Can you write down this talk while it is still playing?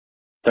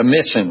The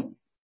mission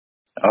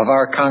of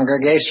our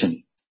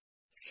congregation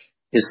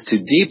is to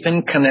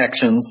deepen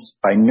connections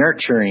by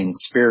nurturing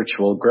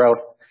spiritual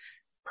growth,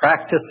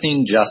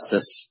 practicing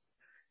justice,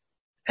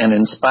 and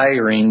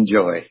inspiring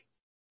joy.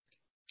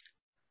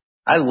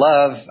 I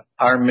love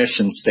our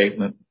mission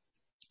statement.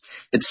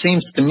 It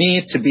seems to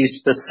me to be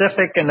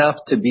specific enough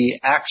to be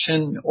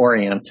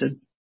action-oriented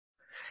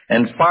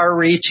and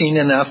far-reaching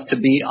enough to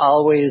be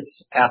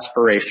always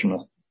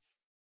aspirational.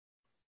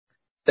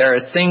 There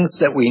are things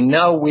that we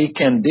know we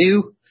can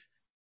do,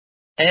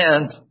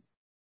 and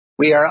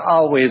we are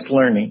always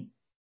learning.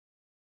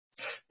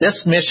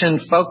 This mission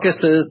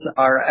focuses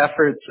our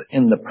efforts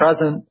in the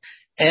present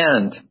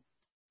and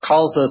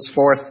calls us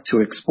forth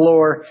to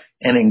explore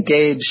and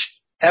engage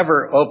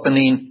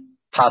ever-opening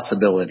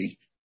possibility.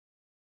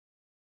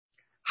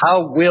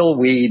 How will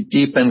we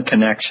deepen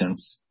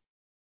connections?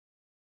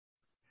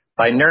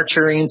 By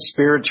nurturing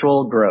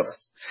spiritual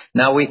growth.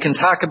 Now we can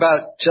talk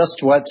about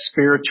just what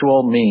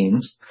spiritual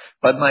means,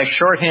 but my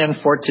shorthand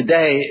for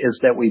today is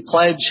that we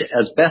pledge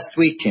as best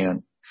we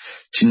can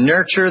to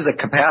nurture the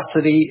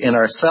capacity in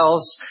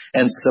ourselves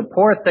and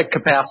support the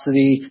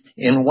capacity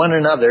in one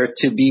another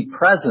to be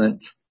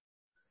present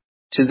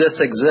to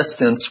this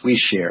existence we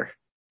share,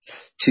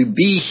 to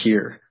be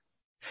here,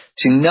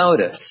 to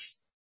notice,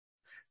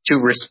 to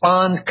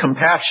respond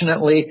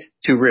compassionately,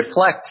 to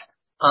reflect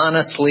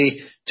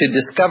honestly, to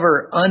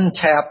discover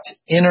untapped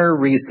inner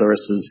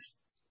resources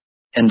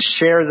and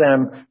share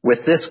them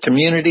with this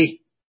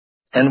community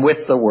and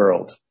with the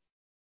world.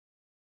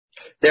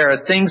 There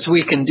are things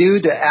we can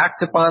do to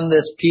act upon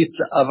this piece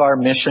of our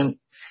mission,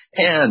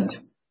 and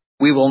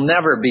we will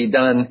never be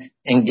done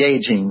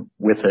engaging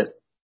with it.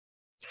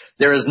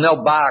 There is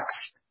no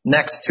box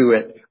next to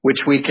it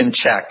which we can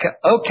check.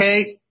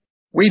 Okay,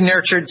 we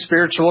nurtured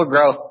spiritual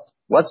growth.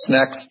 What's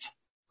next?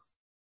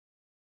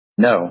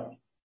 No.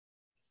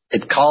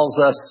 It calls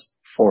us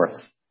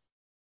forth.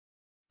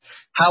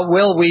 How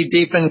will we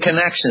deepen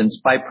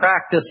connections? By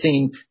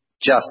practicing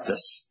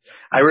justice.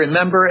 I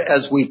remember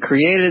as we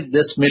created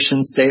this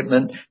mission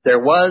statement, there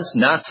was,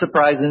 not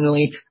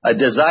surprisingly, a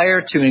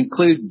desire to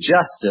include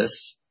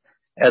justice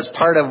as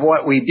part of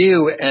what we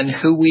do and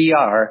who we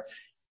are,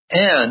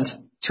 and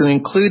to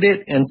include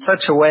it in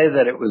such a way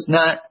that it was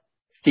not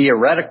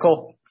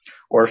theoretical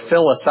or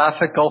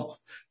philosophical,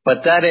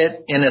 but that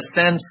it, in a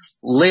sense,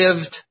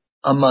 lived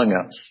among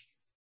us.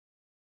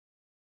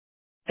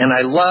 And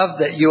I love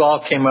that you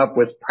all came up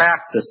with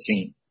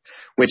practicing,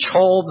 which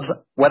holds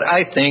what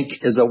I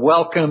think is a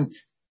welcome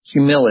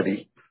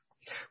humility.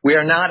 We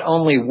are not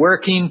only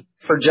working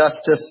for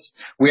justice,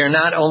 we are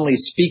not only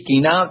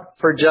speaking out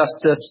for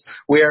justice,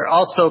 we are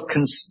also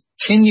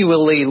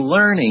continually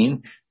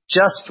learning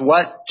just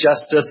what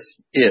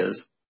justice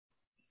is,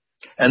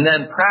 and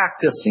then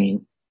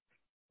practicing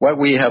what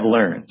we have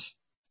learned.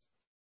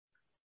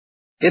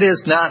 It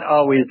is not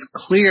always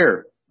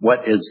clear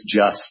what is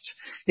just.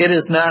 It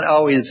is not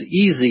always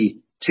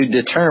easy to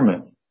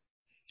determine.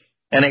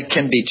 And it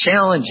can be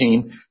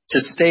challenging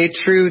to stay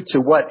true to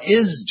what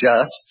is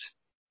just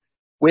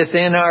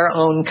within our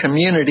own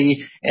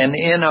community and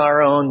in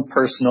our own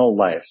personal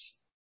lives.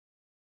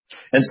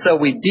 And so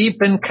we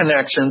deepen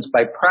connections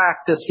by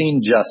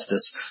practicing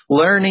justice,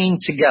 learning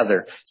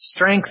together,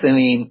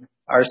 strengthening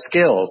our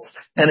skills.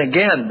 And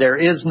again, there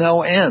is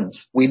no end.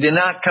 We do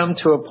not come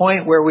to a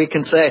point where we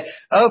can say,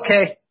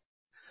 okay,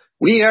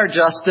 we are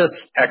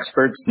justice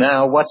experts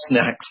now. What's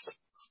next?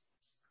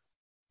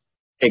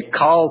 It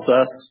calls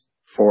us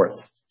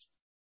forth.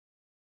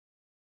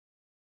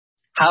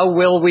 How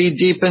will we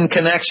deepen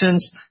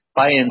connections?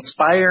 By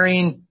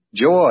inspiring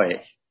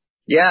joy.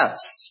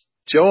 Yes,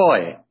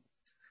 joy.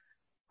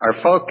 Our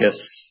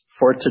focus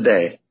for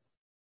today.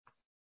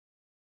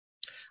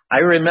 I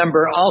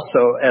remember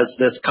also as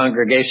this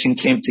congregation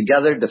came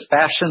together to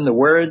fashion the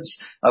words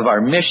of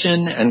our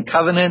mission and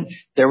covenant,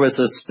 there was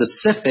a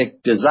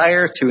specific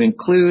desire to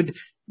include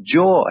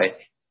joy,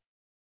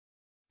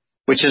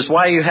 which is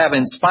why you have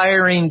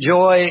inspiring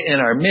joy in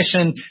our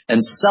mission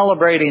and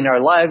celebrating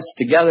our lives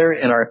together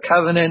in our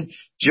covenant.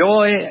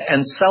 Joy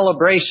and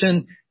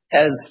celebration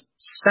as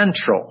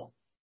central,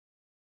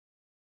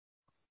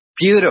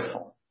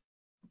 beautiful,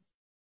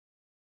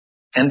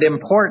 and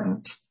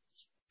important.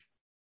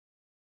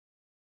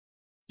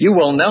 You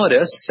will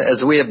notice,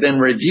 as we have been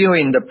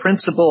reviewing the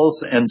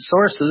principles and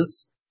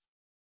sources,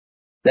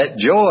 that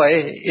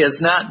joy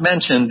is not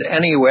mentioned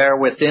anywhere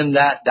within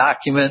that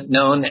document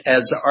known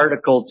as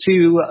Article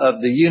 2 of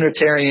the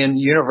Unitarian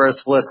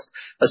Universalist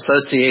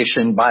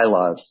Association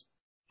bylaws.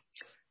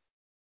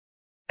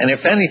 And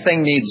if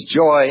anything needs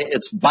joy,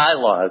 it's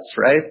bylaws,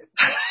 right?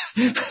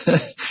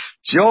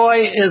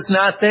 Joy is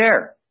not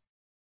there.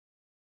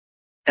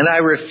 And I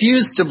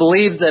refuse to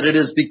believe that it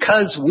is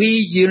because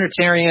we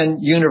Unitarian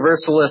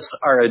Universalists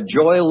are a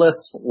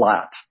joyless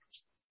lot.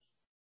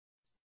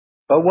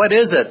 But what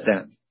is it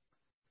then?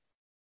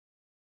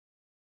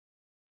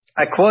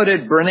 I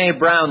quoted Brené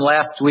Brown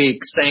last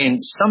week saying,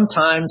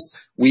 sometimes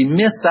we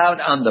miss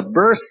out on the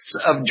bursts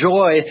of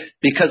joy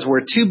because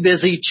we're too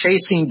busy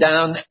chasing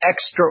down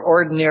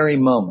extraordinary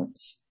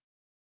moments.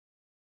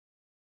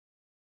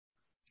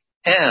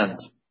 And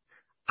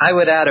I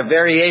would add a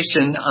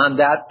variation on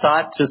that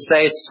thought to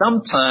say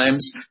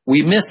sometimes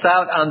we miss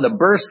out on the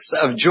bursts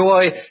of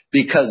joy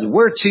because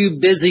we're too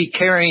busy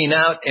carrying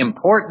out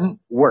important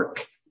work.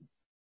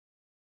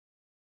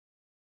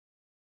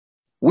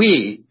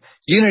 We,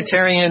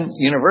 Unitarian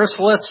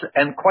Universalists,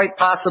 and quite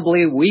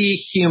possibly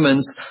we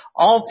humans,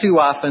 all too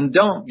often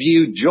don't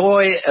view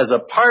joy as a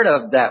part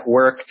of that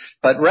work,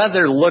 but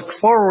rather look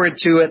forward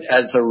to it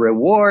as a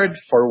reward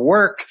for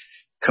work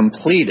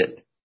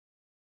completed.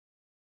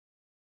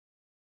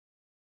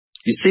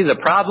 You see the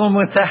problem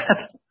with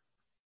that?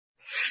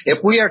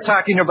 If we are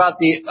talking about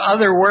the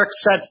other work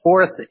set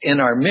forth in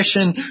our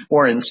mission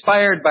or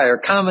inspired by our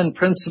common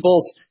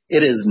principles,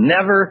 it is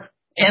never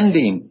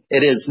ending.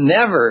 It is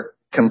never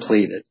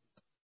completed.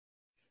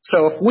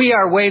 So if we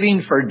are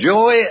waiting for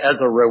joy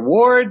as a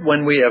reward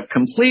when we have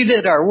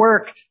completed our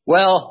work,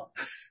 well,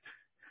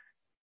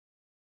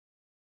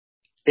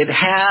 it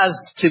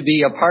has to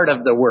be a part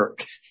of the work,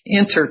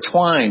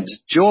 intertwined.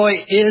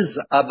 Joy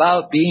is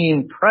about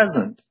being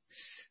present,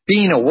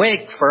 being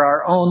awake for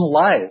our own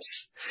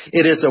lives.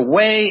 It is a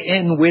way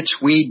in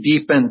which we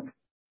deepen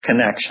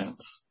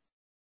connections.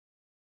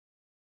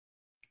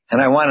 And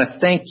I want to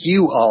thank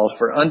you all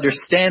for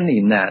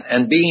understanding that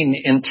and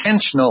being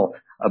intentional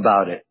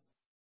about it.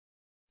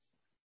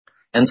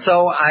 And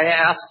so I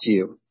asked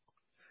you,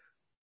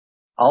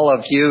 all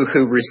of you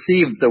who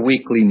received the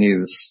weekly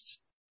news,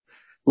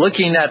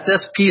 looking at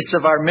this piece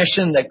of our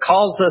mission that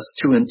calls us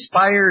to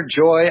inspire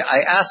joy,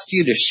 I asked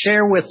you to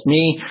share with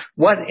me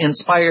what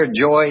inspired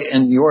joy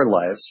in your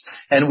lives.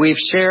 And we've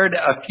shared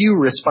a few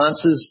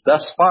responses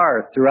thus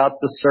far throughout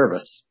the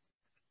service.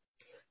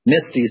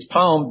 Misty's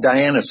poem,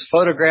 Diana's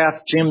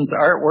photograph, Jim's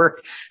artwork,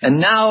 and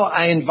now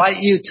I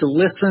invite you to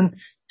listen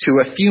to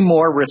a few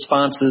more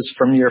responses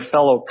from your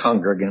fellow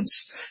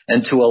congregants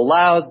and to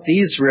allow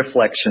these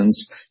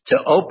reflections to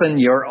open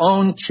your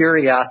own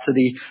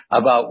curiosity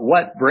about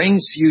what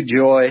brings you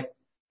joy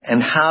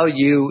and how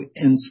you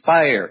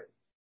inspire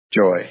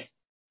joy.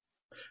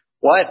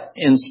 What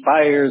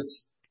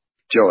inspires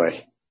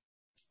joy?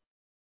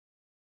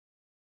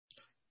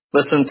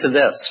 Listen to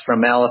this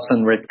from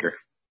Allison Ritker.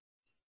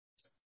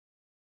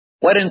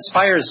 What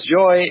inspires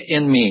joy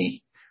in me?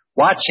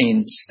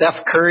 Watching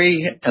Steph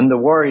Curry and the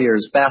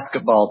Warriors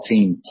basketball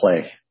team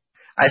play.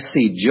 I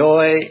see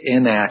joy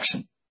in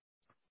action.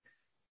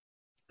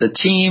 The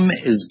team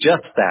is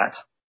just that.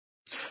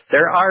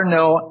 There are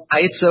no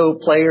ISO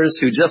players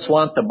who just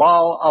want the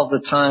ball all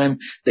the time.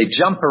 They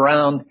jump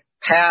around,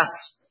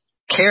 pass,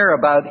 care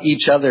about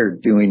each other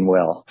doing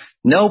well.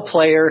 No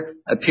player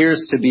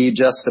appears to be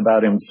just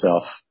about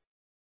himself.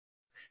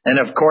 And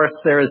of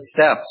course, there is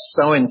Steph,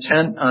 so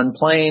intent on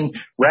playing,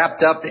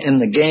 wrapped up in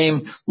the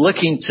game,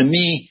 looking to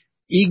me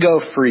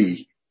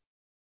ego-free.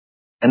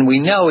 And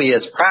we know he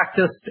has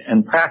practiced,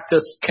 and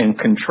practice can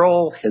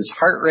control his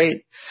heart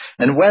rate.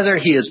 And whether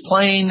he is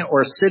playing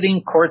or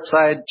sitting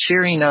courtside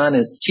cheering on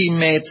his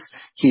teammates,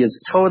 he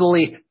is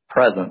totally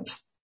present.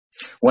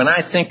 When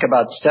I think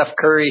about Steph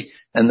Curry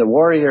and the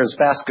Warriors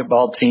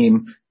basketball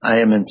team, I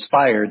am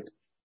inspired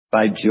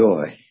by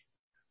joy.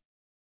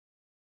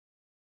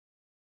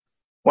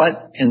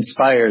 What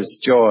inspires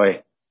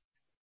joy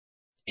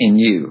in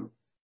you?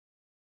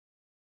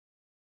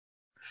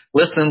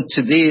 Listen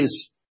to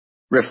these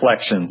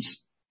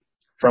reflections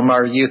from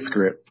our youth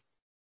group.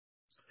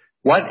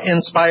 What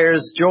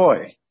inspires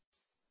joy?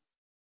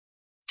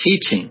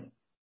 Teaching,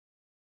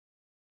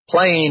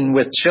 playing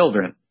with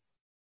children,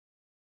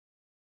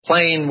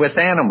 playing with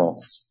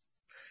animals,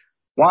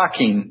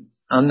 walking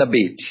on the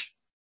beach,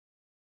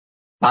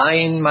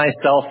 buying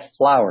myself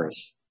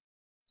flowers,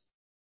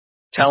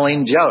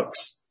 telling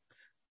jokes,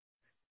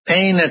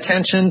 paying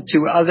attention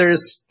to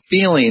others'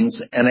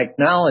 feelings and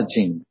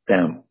acknowledging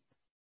them,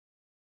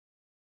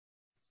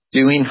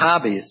 doing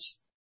hobbies,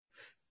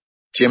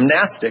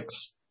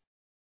 gymnastics,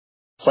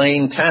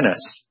 playing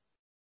tennis,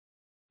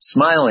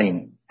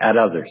 smiling at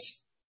others.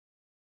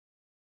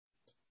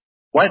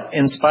 What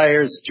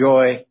inspires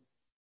joy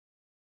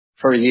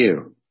for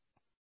you?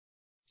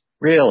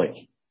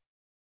 Really?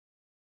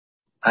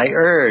 I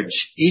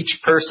urge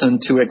each person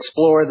to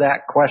explore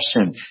that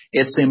question.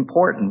 It's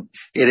important.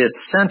 It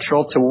is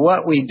central to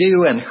what we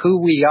do and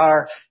who we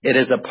are. It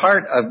is a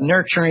part of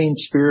nurturing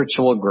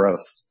spiritual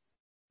growth.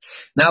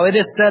 Now, it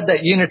is said that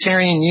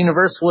Unitarian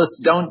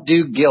Universalists don't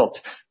do guilt,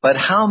 but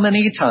how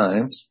many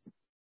times,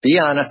 be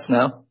honest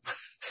now,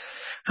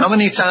 how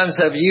many times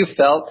have you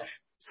felt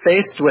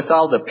faced with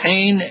all the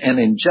pain and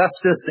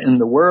injustice in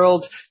the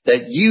world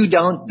that you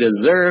don't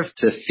deserve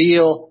to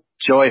feel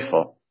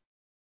joyful?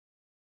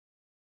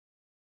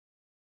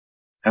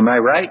 Am I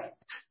right?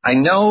 I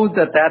know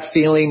that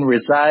feeling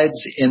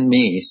resides in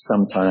me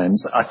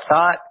sometimes, a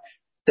thought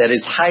that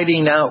is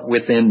hiding out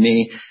within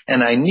me,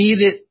 and I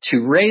need it to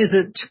raise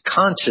it to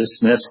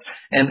consciousness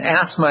and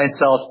ask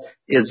myself,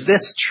 is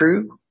this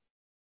true?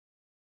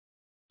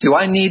 Do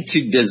I need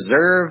to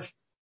deserve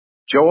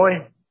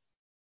joy?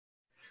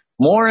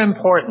 More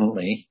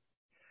importantly,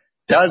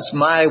 does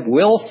my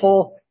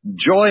willful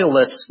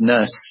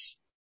joylessness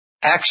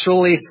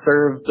actually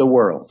serve the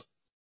world?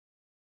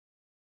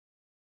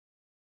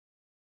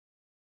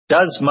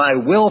 Does my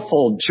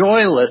willful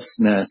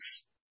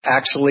joylessness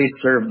actually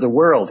serve the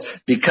world?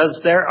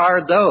 Because there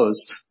are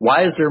those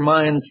wiser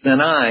minds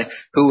than I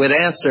who would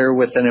answer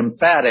with an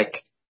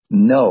emphatic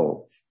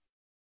no.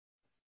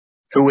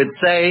 Who would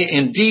say,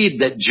 indeed,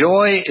 that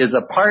joy is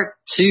a part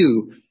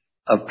too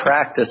of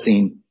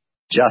practicing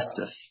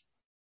justice.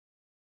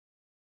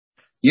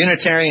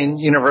 Unitarian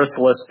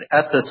Universalist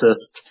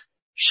ethicist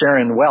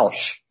Sharon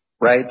Welsh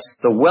writes,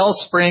 the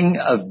wellspring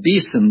of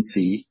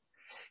decency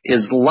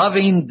is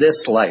loving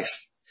this life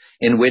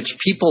in which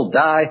people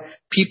die,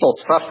 people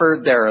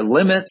suffer, there are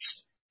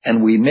limits,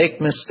 and we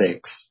make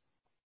mistakes.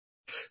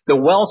 The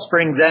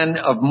wellspring then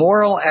of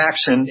moral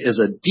action is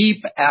a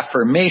deep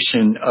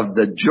affirmation of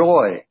the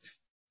joy,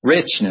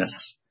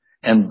 richness,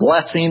 and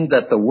blessing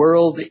that the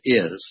world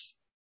is.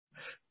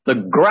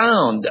 The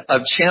ground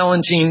of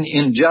challenging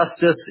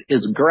injustice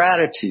is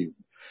gratitude,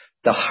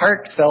 the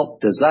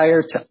heartfelt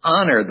desire to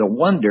honor the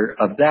wonder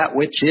of that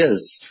which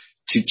is,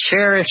 to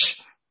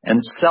cherish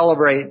and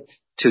celebrate,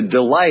 to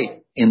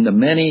delight in the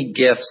many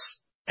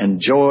gifts and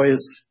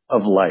joys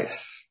of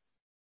life.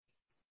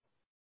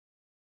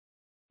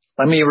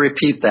 Let me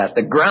repeat that.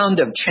 The ground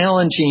of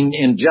challenging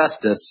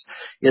injustice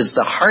is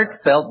the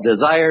heartfelt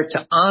desire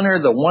to honor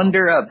the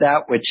wonder of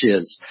that which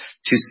is,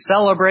 to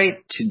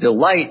celebrate, to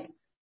delight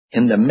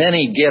in the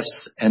many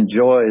gifts and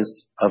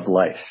joys of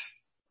life.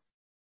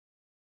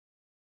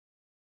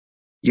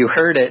 You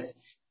heard it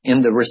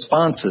in the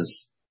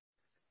responses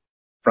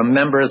from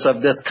members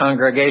of this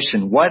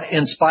congregation. What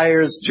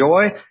inspires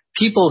joy?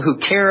 People who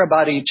care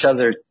about each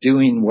other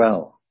doing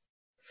well,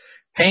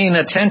 paying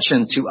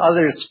attention to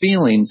others'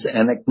 feelings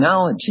and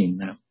acknowledging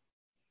them.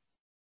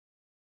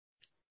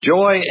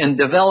 Joy in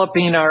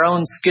developing our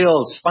own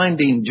skills,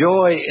 finding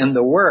joy in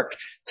the work,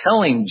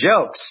 telling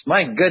jokes.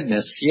 My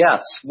goodness,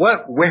 yes.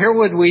 Where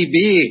would we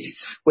be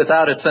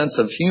without a sense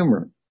of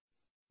humor?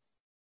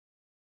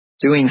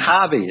 Doing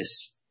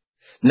hobbies,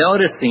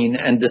 noticing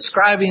and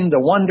describing the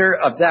wonder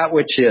of that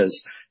which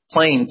is,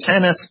 playing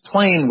tennis,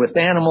 playing with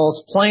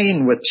animals,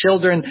 playing with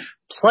children,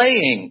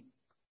 playing.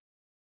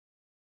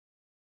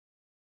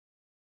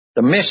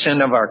 The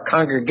mission of our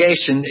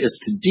congregation is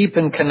to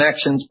deepen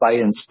connections by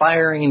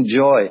inspiring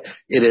joy.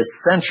 It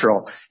is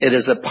central. It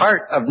is a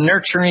part of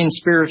nurturing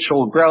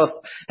spiritual growth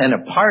and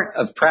a part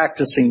of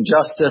practicing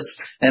justice.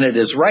 And it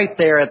is right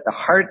there at the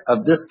heart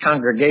of this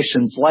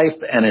congregation's life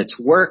and its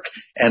work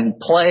and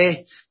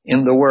play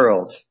in the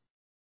world.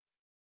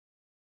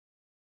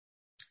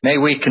 May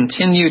we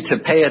continue to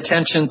pay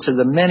attention to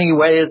the many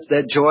ways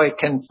that joy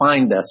can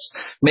find us.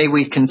 May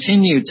we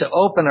continue to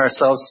open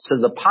ourselves to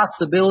the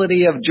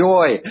possibility of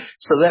joy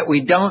so that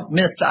we don't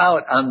miss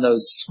out on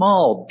those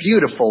small,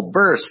 beautiful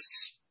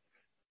bursts.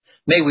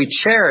 May we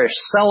cherish,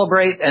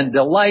 celebrate, and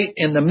delight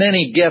in the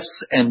many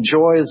gifts and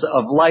joys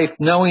of life,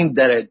 knowing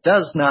that it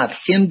does not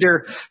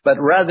hinder, but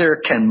rather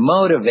can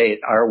motivate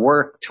our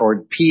work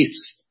toward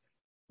peace,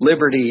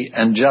 liberty,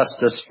 and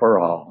justice for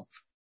all.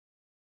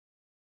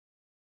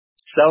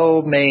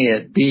 So may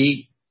it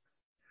be,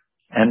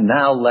 and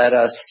now let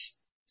us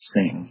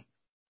sing.